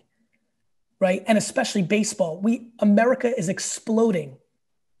to me. Right? And especially baseball. America is exploding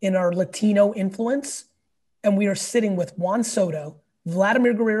in our Latino influence, and we are sitting with Juan Soto,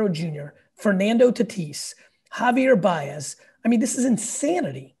 Vladimir Guerrero Jr., Fernando Tatis, Javier Baez. I mean, this is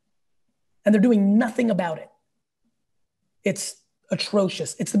insanity. And they're doing nothing about it. It's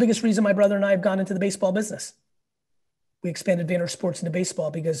atrocious. It's the biggest reason my brother and I have gone into the baseball business. We expanded Vayner Sports into baseball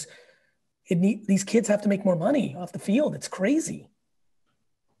because these kids have to make more money off the field. It's crazy.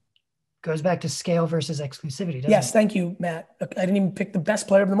 Goes back to scale versus exclusivity, doesn't Yes, it? thank you, Matt. I didn't even pick the best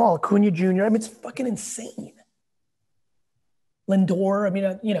player of them all, Acuna Jr. I mean, it's fucking insane. Lindor, I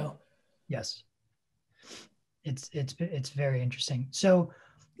mean, Yes. It's very interesting. So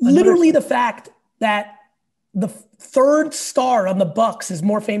literally the fact that the third star on the Bucks is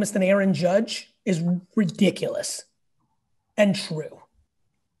more famous than Aaron Judge is ridiculous and true.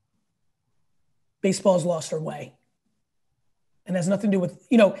 Baseball has lost their way. And has nothing to do with,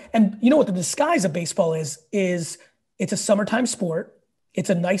 and you know what the disguise of baseball is it's a summertime sport.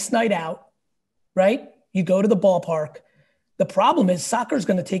 It's a nice night out, right? You go to the ballpark. The problem is soccer is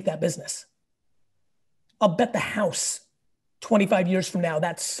going to take that business. I'll bet the house 25 years from now,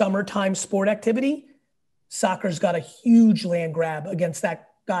 that summertime sport activity, soccer's got a huge land grab against that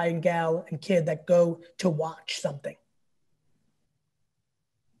guy and gal and kid that go to watch something.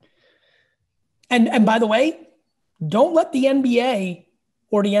 And by the way, don't let the NBA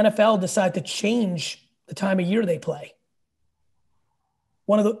or the NFL decide to change the time of year they play.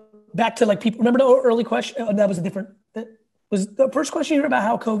 Back to like people, remember the early question? Oh, that was a different, was the first question here about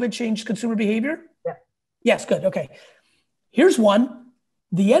how COVID changed consumer behavior? Yeah. Yes, good. Okay. Here's one.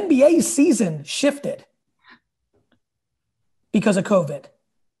 The NBA season shifted because of COVID.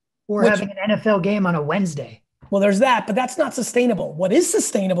 Or having an NFL game on a Wednesday. Well, there's that, but that's not sustainable. What is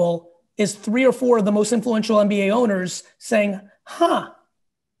sustainable is 3 or 4 of the most influential NBA owners saying,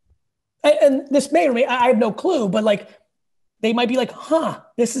 and this may or may, I have no clue, but like, they might be like,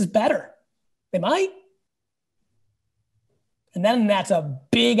 this is better. They might. And then that's a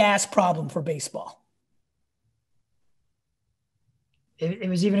big ass problem for baseball. It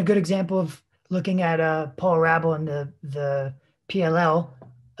was even a good example of looking at Paul Rabel and the PLL,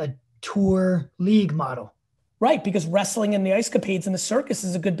 a tour league model. Right, because wrestling and the ice capades and the circus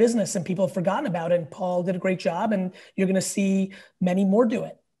is a good business and people have forgotten about it. And Paul did a great job and you're going to see many more do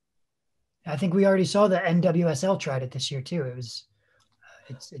it. I think we already saw the NWSL tried it this year too. It was,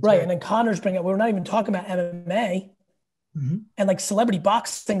 it's right. And then Connor's bringing up, we're not even talking about MMA and like celebrity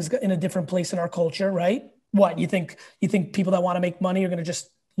boxing's in a different place in our culture, right? What, you think people that want to make money are going to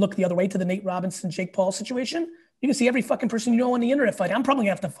just look the other way to the Nate Robinson, Jake Paul situation? You can see every fucking person you know on the internet fight. I'm probably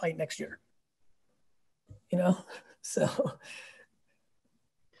going to have to fight next year. So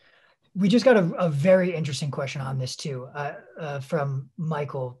we just got a very interesting question on this too, from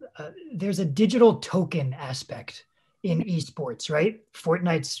Michael. There's a digital token aspect in esports, right?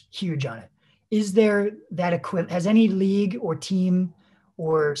 Fortnite's huge on it. Is there that equivalent? Has any league or team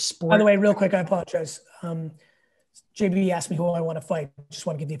or sport? By the way, real quick, I apologize. JB asked me who I want to fight. Just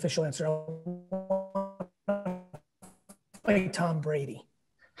want to give the official answer. I want to fight Tom Brady.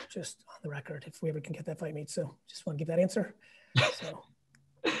 Just on the record, if we ever can get that fight made. So just want to give that answer. So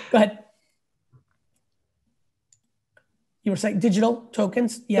go ahead. You were saying digital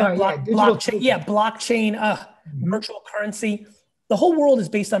tokens? Yeah. Blockchain. Yeah. Blockchain, virtual currency. The whole world is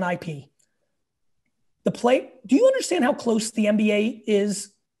based on IP. Do you understand how close the NBA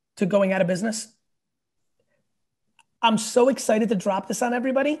is to going out of business? I'm so excited to drop this on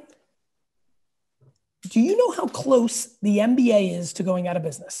everybody. Do you know how close the NBA is to going out of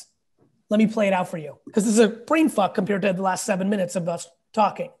business? Let me play it out for you because this is a brain fuck compared to the last 7 minutes of us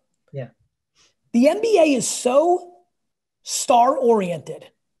talking. Yeah. The NBA is so star-oriented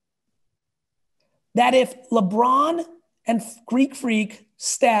that if LeBron and Greek Freak,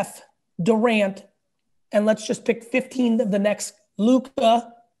 Steph, Durant, and let's just pick 15 of the next,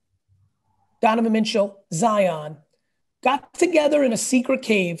 Luka, Donovan Mitchell, Zion, got together in a secret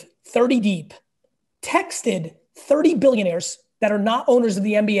cave, 30 deep, texted 30 billionaires that are not owners of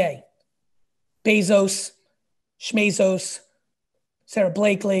the NBA. Bezos, Schmezos, Sarah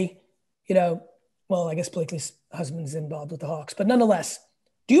Blakely, well, I guess Blakely's husband's involved with the Hawks, but nonetheless,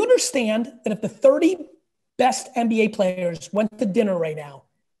 do you understand that if the 30 best NBA players went to dinner right now,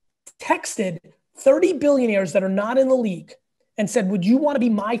 texted 30 billionaires that are not in the league and said, would you want to be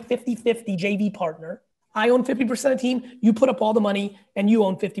my 50-50 JV partner? I own 50% of the team, you put up all the money, and you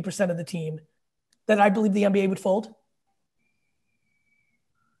own 50% of the team, that I believe the NBA would fold?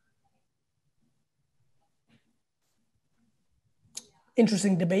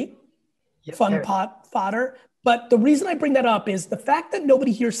 Interesting debate. Yep, fun fodder. But the reason I bring that up is the fact that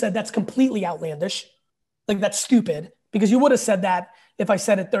nobody here said that's completely outlandish. Like that's stupid, because you would have said that if I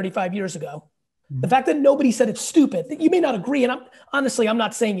said it 35 years ago. The fact that nobody said it's stupid, you may not agree. And I'm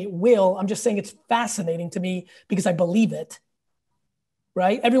not saying it will. I'm just saying it's fascinating to me because I believe it.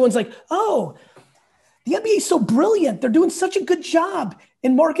 Right? Everyone's like, oh, the NBA is so brilliant. They're doing such a good job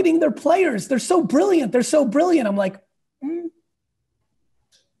in marketing their players. They're so brilliant. They're so brilliant. I'm like,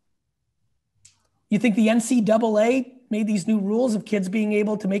 You think the NCAA made these new rules of kids being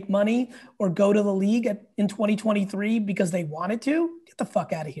able to make money or go to the league in 2023 because they wanted to? Get the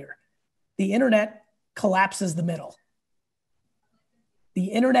fuck out of here. The internet collapses the middle. The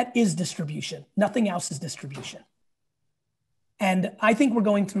internet is distribution. Nothing else is distribution. And I think we're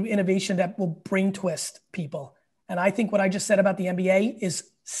going through innovation that will brain twist people. And I think what I just said about the NBA is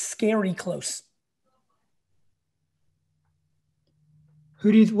scary close.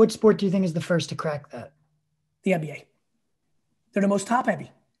 What sport do you think is the first to crack that? The NBA. They're the most top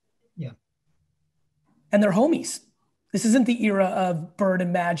heavy. Yeah. And they're homies. This isn't the era of Bird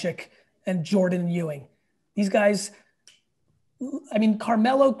and Magic and Jordan and Ewing. These guys, I mean,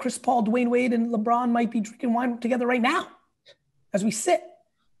 Carmelo, Chris Paul, Dwayne Wade, and LeBron might be drinking wine together right now as we sit.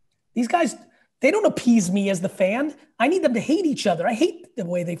 These guys, they don't appease me as the fan. I need them to hate each other. I hate the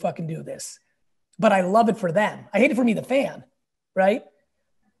way they fucking do this, but I love it for them. I hate it for me, the fan, right?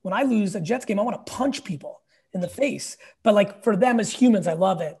 When I lose a Jets game, I want to punch people in the face. But like for them as humans, I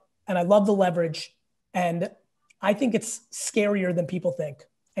love it. And I love the leverage. And I think it's scarier than people think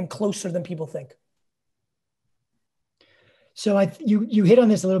and closer than people think. So you hit on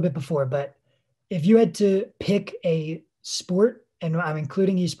this a little bit before, but if you had to pick a sport, and I'm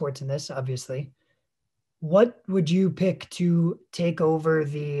including esports in this, obviously, what would you pick to take over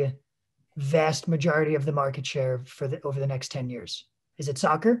the vast majority of the market share over the next 10 years? Is it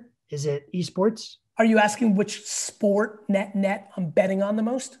soccer? Is it esports? Are you asking which sport net I'm betting on the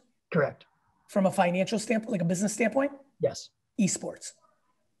most? Correct. From a financial standpoint, like a business standpoint? Yes. Esports.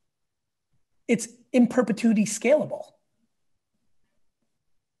 It's in perpetuity scalable.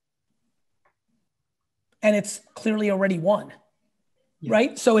 And it's clearly already won,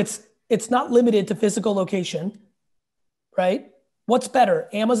 right? So it's not limited to physical location, right? What's better,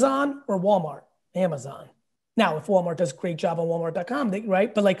 Amazon or Walmart? Amazon. Now, if Walmart does a great job on Walmart.com,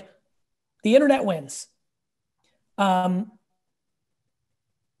 right? But like the internet wins. And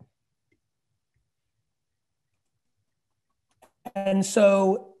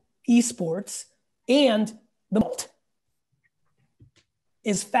so esports and the multi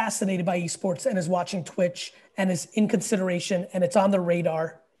is fascinated by esports and is watching Twitch and is in consideration and it's on the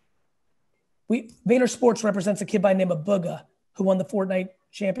radar. Vayner Sports represents a kid by the name of Booga who won the Fortnite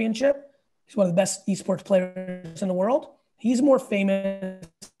championship. He's one of the best esports players in the world. He's more famous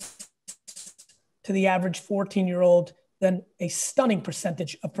to the average 14-year-old than a stunning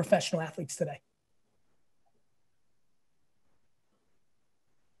percentage of professional athletes today.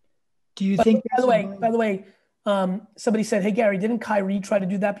 Do you think? By the way, somebody said, "Hey Gary, didn't Kyrie try to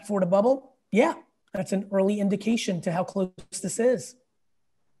do that before the bubble?" Yeah, that's an early indication to how close this is.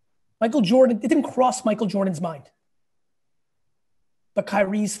 Michael Jordan, it didn't cross Michael Jordan's mind, but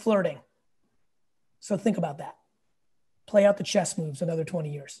Kyrie's flirting. So think about that. Play out the chess moves another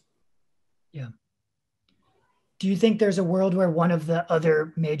 20 years. Yeah. Do you think there's a world where one of the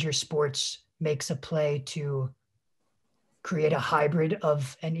other major sports makes a play to create a hybrid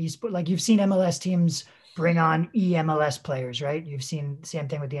of an esport? Like you've seen MLS teams bring on EMLS players, right? You've seen the same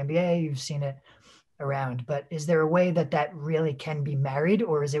thing with the NBA. You've seen it around. But is there a way that really can be married,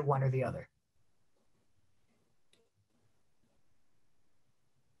 or is it one or the other?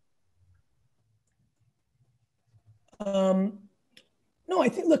 No, I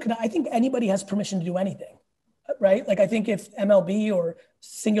think anybody has permission to do anything, right? Like I think if MLB or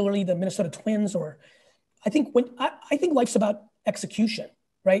singularly the Minnesota Twins, or I think life's about execution,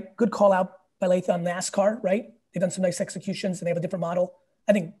 right? Good call out by Lathe on NASCAR, right? They've done some nice executions and they have a different model.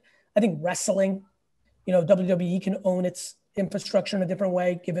 I think wrestling, WWE can own its infrastructure in a different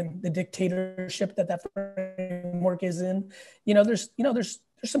way, given the dictatorship that framework is in. There's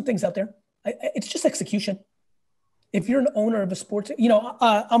some things out there. It's just execution. If you're an owner of a sports,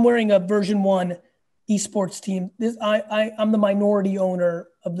 I'm wearing a version 1 esports team. I'm the minority owner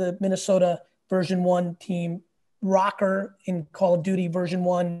of the Minnesota version 1 team, Rocker in Call of Duty version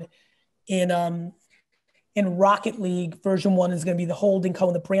 1, in Rocket League version 1 is going to be the holding co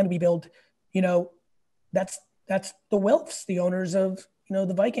and the brand we build. That's the Wilfs, the owners of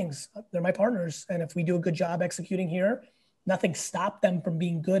the Vikings. They're my partners, and if we do a good job executing here, nothing stopped them from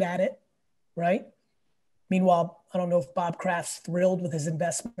being good at it, right? Meanwhile, I don't know if Bob Kraft's thrilled with his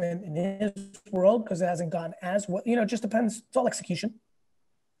investment in his world because it hasn't gone as well. It just depends. It's all execution.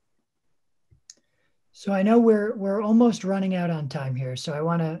 So I know we're almost running out on time here. So I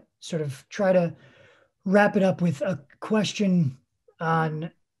want to sort of try to wrap it up with a question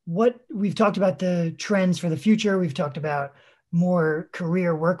on what we've talked about, the trends for the future. We've talked about more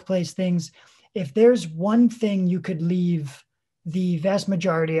career workplace things. If there's one thing you could leave the vast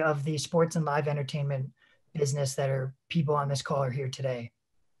majority of the sports and live entertainment business that are people on this call are here today,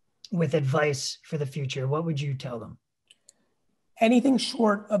 with advice for the future, what would you tell them? Anything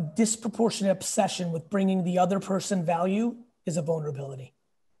short of disproportionate obsession with bringing the other person value is a vulnerability.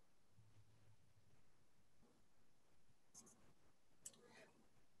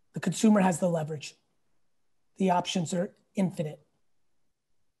 The consumer has the leverage. The options are infinite.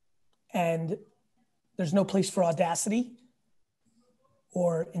 And there's no place for audacity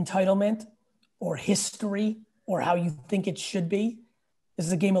or entitlement or history or how you think it should be. This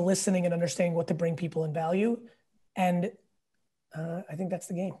is a game of listening and understanding what to bring people in value. And I think that's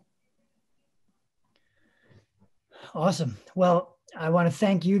the game. Awesome. Well, I want to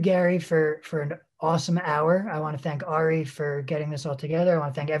thank you, Gary, for an awesome hour. I want to thank Ari for getting this all together. I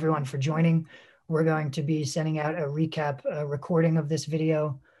want to thank everyone for joining. We're going to be sending out a recap recording of this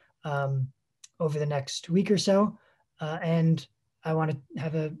video over the next week or so. And I want to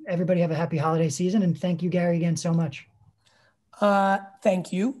have everybody have a happy holiday season. And thank you, Gary, again so much.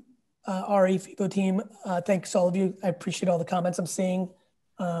 Thank you, Ari, FIVO team. Thanks all of you. I appreciate all the comments I'm seeing.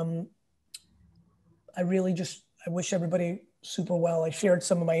 I wish everybody super well. I shared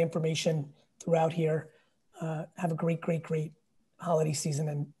some of my information throughout here. Have a great, great, great holiday season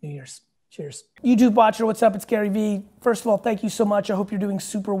and New Year's. Cheers. YouTube watcher, what's up? It's Garyvee. First of all, thank you so much. I hope you're doing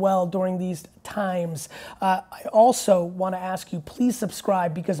super well during these times. I also want to ask you, please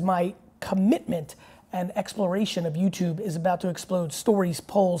subscribe because my commitment and exploration of YouTube is about to explode. Stories,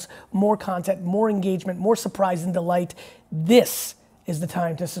 polls, more content, more engagement, more surprise and delight. This is the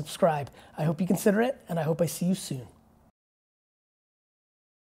time to subscribe. I hope you consider it, and I hope I see you soon.